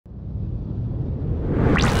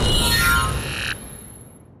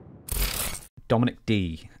Dominic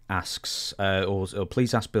D asks, or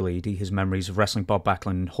please ask Billy D his memories of wrestling Bob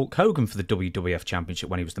Backlund and Hulk Hogan for the WWF Championship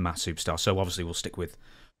when he was the Mass Superstar. So obviously we'll stick with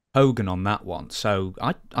Hogan on that one. So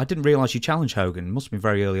I didn't realise you challenged Hogan. It must have been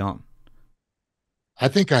very early on. I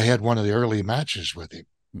think I had one of the early matches with him.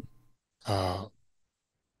 Uh,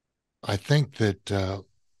 I think that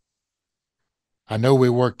I know we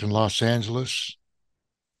worked in Los Angeles,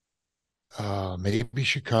 maybe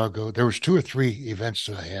Chicago. There was 2 or 3 events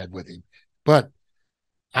that I had with him, but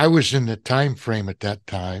I was in the time frame at that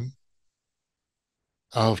time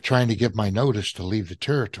of trying to get my notice to leave the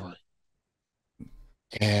territory,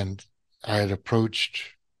 and I had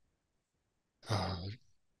approached uh,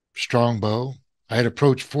 Strongbow. I had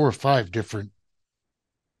approached 4 or 5 different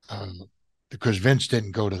uh, because Vince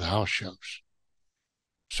didn't go to the house shows,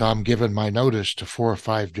 so I'm giving my notice to 4 or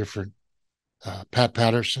 5 different Pat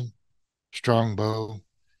Patterson, Strongbow,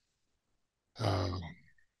 uh,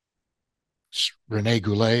 Rene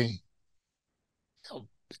Goulet,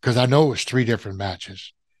 because I know it was 3 different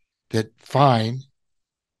matches. That fine,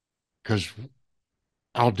 because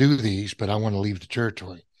I'll do these, but I want to leave the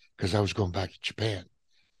territory because I was going back to Japan.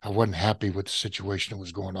 I wasn't happy with the situation that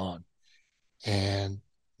was going on, and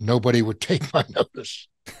nobody would take my notice.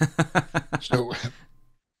 So,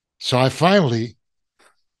 so I finally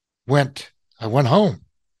went. I went home,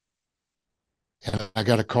 and I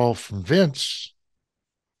got a call from Vince.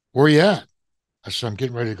 Where you at? I said, I'm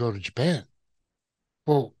getting ready to go to Japan.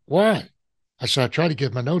 Well, why? I said, I tried to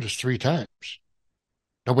give my notice 3 times.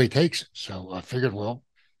 Nobody takes it. So I figured, well,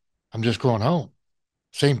 I'm just going home.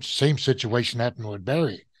 Same situation happened with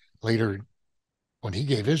Barry later when he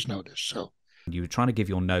gave his notice. So You were trying to give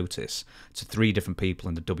your notice to 3 different people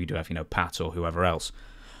in the WWF, Pat or whoever else,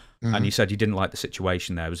 and you mhm. said you didn't like the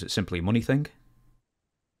situation there. Was it simply a money thing?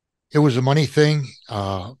 It was a money thing.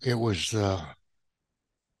 It was a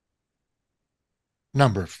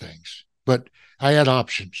number of things, but I had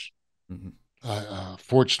options. Mm-hmm.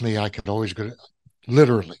 Fortunately, I could always go.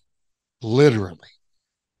 Literally, literally,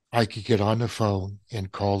 I could get on the phone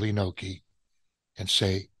and call Inoki and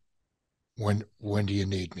say, when do you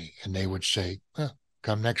need me? And they would say, well,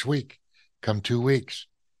 come next week, come 2 weeks.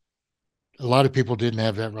 A lot of people didn't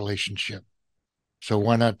have that relationship. So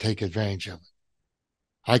why not take advantage of it?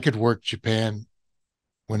 I could work Japan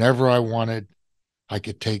whenever I wanted. I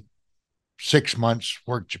could take 6 months,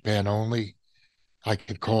 work Japan only. I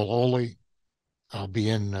could call Oli. I'll be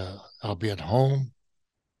at home.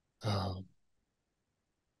 Uh,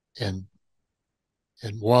 and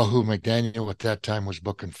Wahoo McDaniel at that time was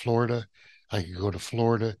booking Florida. I could go to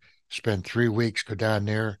Florida, spend 3 weeks, go down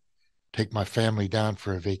there, take my family down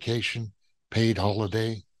for a vacation, paid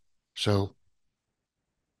holiday. So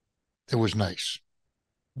it was nice.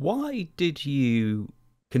 Why did you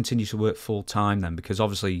continue to work full time then? Because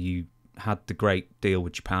obviously you had the great deal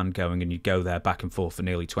with Japan going and you go there back and forth for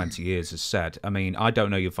nearly 20 years, as said. I mean, I don't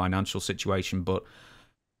know your financial situation, but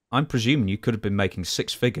I'm presuming you could have been making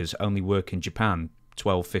 6 figures only working Japan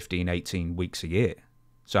 12, 15, 18 weeks a year.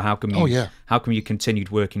 So Oh yeah. how come you continued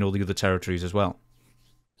working all the other territories as well?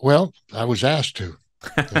 Well, I was asked to,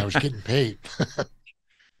 and I was getting paid.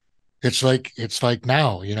 It's like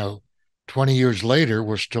now, 20 years later,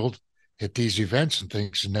 we're still at these events and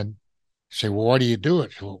things, and then say, well, why do you do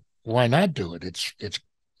it? Well, why not do it?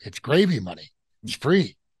 It's gravy money. It's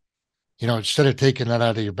free. Instead of taking that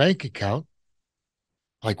out of your bank account,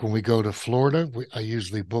 like when we go to Florida, I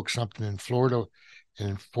usually book something in Florida,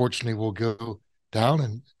 and fortunately, we'll go down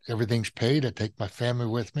and everything's paid. I take my family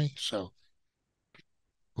with me, so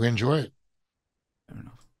we enjoy it. Fair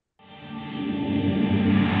enough.